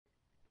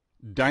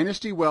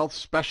Dynasty Wealth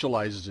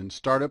specializes in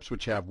startups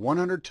which have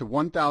 100 to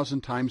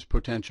 1,000 times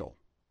potential.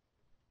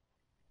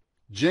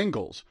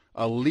 Jinglz,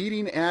 a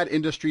leading ad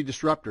industry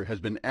disruptor, has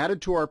been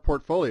added to our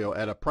portfolio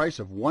at a price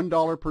of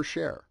 $1 per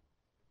share.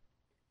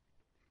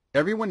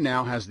 Everyone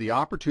now has the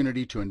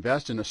opportunity to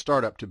invest in a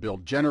startup to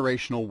build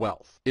generational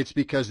wealth. It's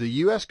because the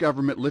U.S.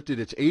 government lifted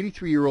its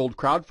 83-year-old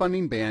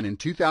crowdfunding ban in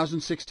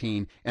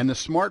 2016 and the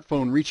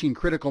smartphone reaching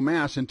critical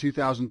mass in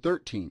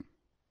 2013.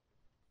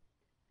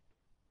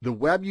 The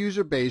web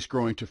user base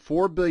growing to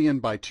 4 billion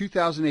by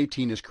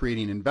 2018 is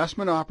creating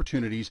investment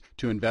opportunities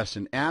to invest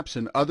in apps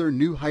and other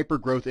new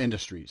hyper-growth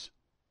industries.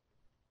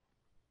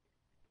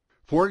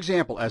 For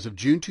example, as of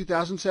June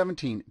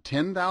 2017,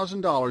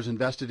 $10,000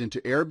 invested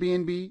into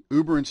Airbnb,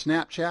 Uber, and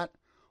Snapchat,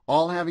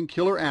 all having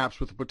killer apps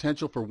with the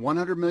potential for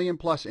 100 million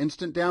plus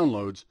instant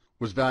downloads,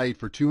 was valued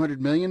for $200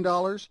 million,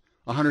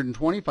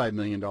 $125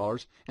 million,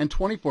 and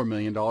 $24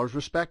 million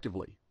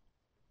respectively.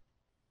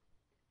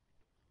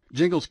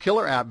 Jinglz'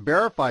 killer app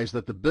verifies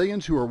that the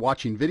billions who are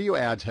watching video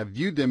ads have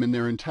viewed them in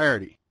their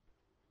entirety.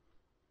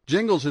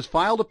 Jinglz has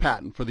filed a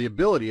patent for the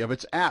ability of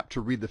its app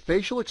to read the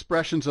facial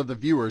expressions of the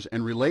viewers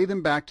and relay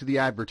them back to the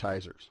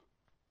advertisers.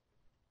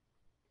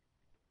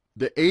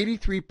 The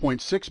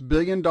 $83.6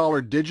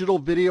 billion digital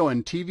video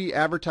and TV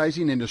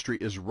advertising industry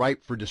is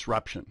ripe for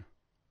disruption.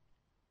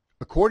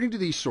 According to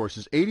these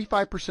sources,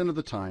 85% of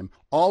the time,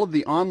 all of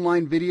the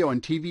online video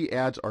and TV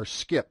ads are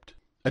skipped.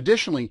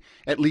 Additionally,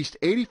 at least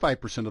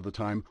 85% of the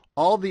time,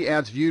 all of the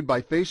ads viewed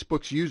by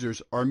Facebook's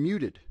users are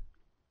muted.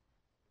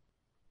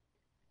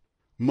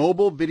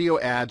 Mobile video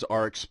ads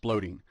are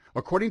exploding.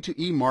 According to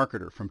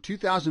eMarketer, from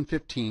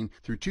 2015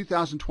 through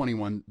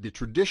 2021, the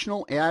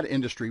traditional ad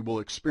industry will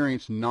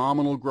experience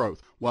nominal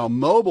growth, while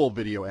mobile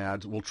video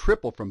ads will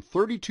triple from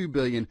 $32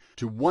 billion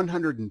to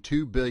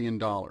 $102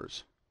 billion.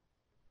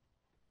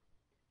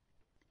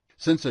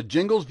 Since a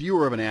Jinglz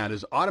viewer of an ad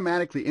is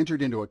automatically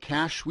entered into a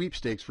cash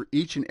sweepstakes for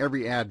each and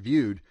every ad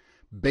viewed,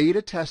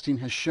 beta testing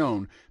has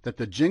shown that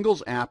the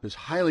Jinglz app is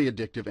highly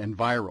addictive and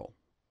viral.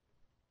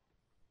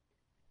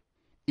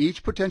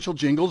 Each potential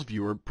Jinglz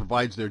viewer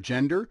provides their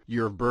gender,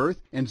 year of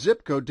birth, and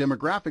zip code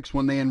demographics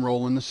when they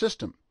enroll in the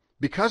system.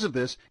 Because of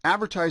this,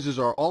 advertisers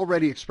are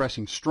already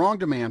expressing strong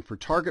demand for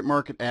target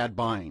market ad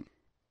buying.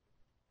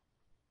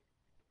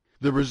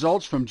 The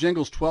results from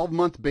Jinglz'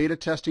 12-month beta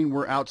testing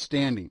were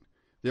outstanding.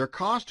 Their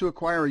cost to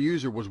acquire a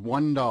user was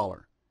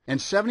 $1, and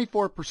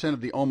 74%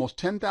 of the almost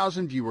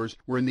 10,000 viewers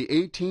were in the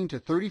 18 to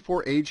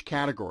 34 age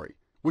category,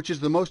 which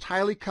is the most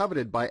highly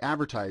coveted by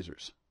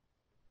advertisers.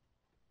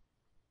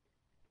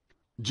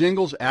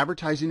 Jinglz'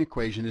 advertising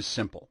equation is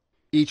simple.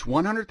 Each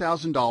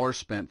 $100,000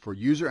 spent for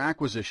user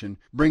acquisition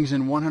brings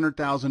in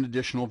 100,000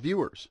 additional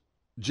viewers.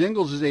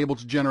 Jinglz is able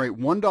to generate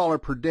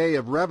 $1 per day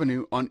of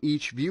revenue on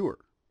each viewer.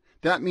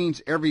 That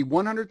means every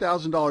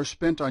 $100,000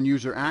 spent on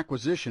user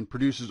acquisition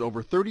produces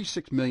over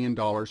 $36 million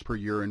per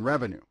year in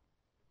revenue.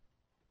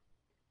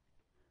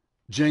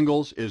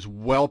 Jinglz is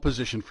well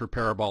positioned for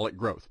parabolic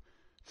growth.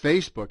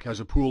 Facebook has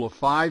a pool of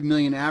 5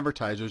 million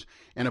advertisers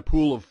and a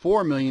pool of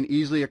 4 million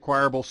easily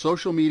acquirable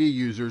social media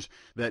users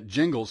that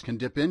Jinglz can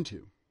dip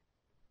into.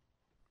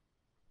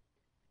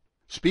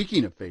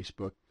 Speaking of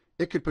Facebook,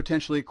 it could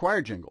potentially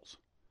acquire Jinglz.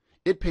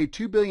 It paid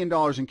 $2 billion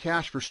in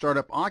cash for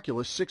startup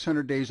Oculus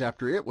 600 days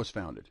after it was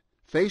founded.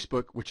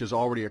 Facebook, which has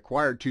already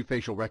acquired 2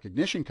 facial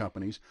recognition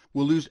companies,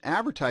 will lose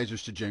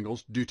advertisers to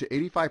Jinglz due to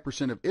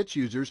 85% of its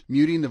users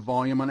muting the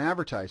volume on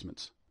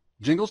advertisements.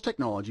 Jinglz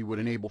technology would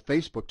enable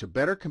Facebook to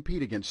better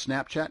compete against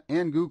Snapchat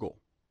and Google.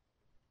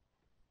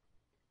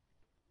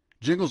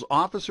 Jinglz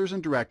officers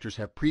and directors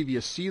have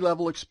previous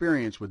C-level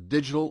experience with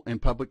digital and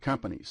public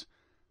companies.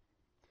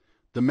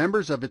 The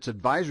members of its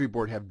advisory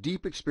board have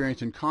deep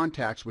experience and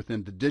contacts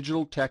within the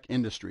digital tech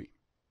industry.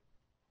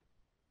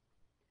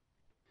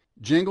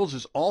 Jinglz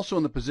is also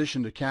in the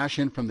position to cash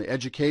in from the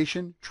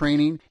education,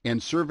 training,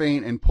 and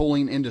surveying and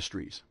polling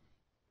industries.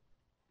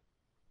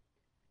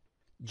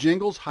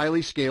 Jinglz'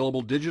 highly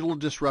scalable digital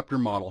disruptor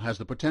model has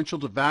the potential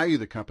to value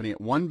the company at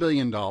 $1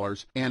 billion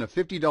and a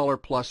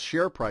 $50 plus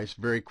share price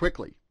very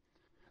quickly.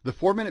 The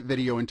 4-minute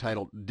video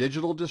entitled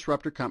Digital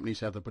Disruptor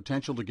Companies Have the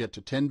Potential to Get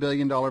to $10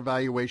 billion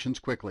Valuations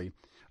Quickly,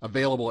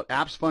 available at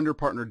apps funder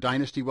partner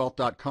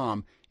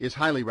dynastywealth.com, is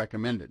highly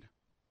recommended.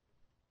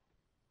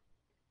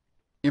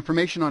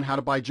 Information on how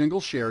to buy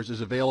Jinglz shares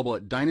is available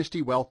at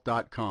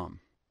dynastywealth.com.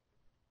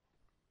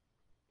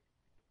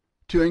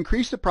 To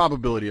increase the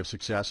probability of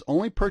success,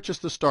 only purchase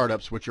the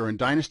startups which are in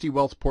Dynasty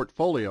Wealth's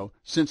portfolio,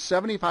 since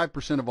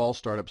 75% of all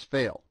startups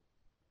fail.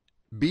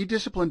 Be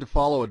disciplined to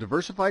follow a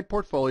diversified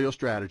portfolio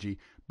strategy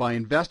by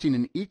investing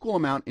an equal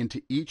amount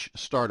into each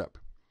startup.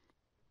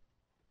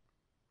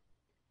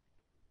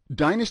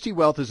 Dynasty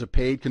Wealth is a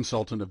paid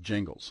consultant of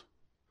Jinglz.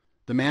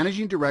 The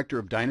managing director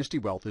of Dynasty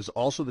Wealth is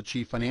also the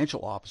chief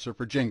financial officer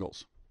for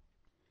Jinglz.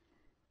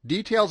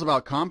 Details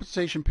about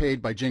compensation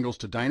paid by Jinglz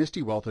to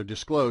Dynasty Wealth are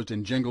disclosed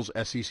in Jinglz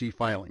SEC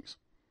filings.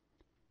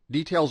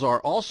 Details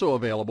are also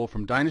available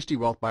from Dynasty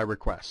Wealth by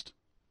request.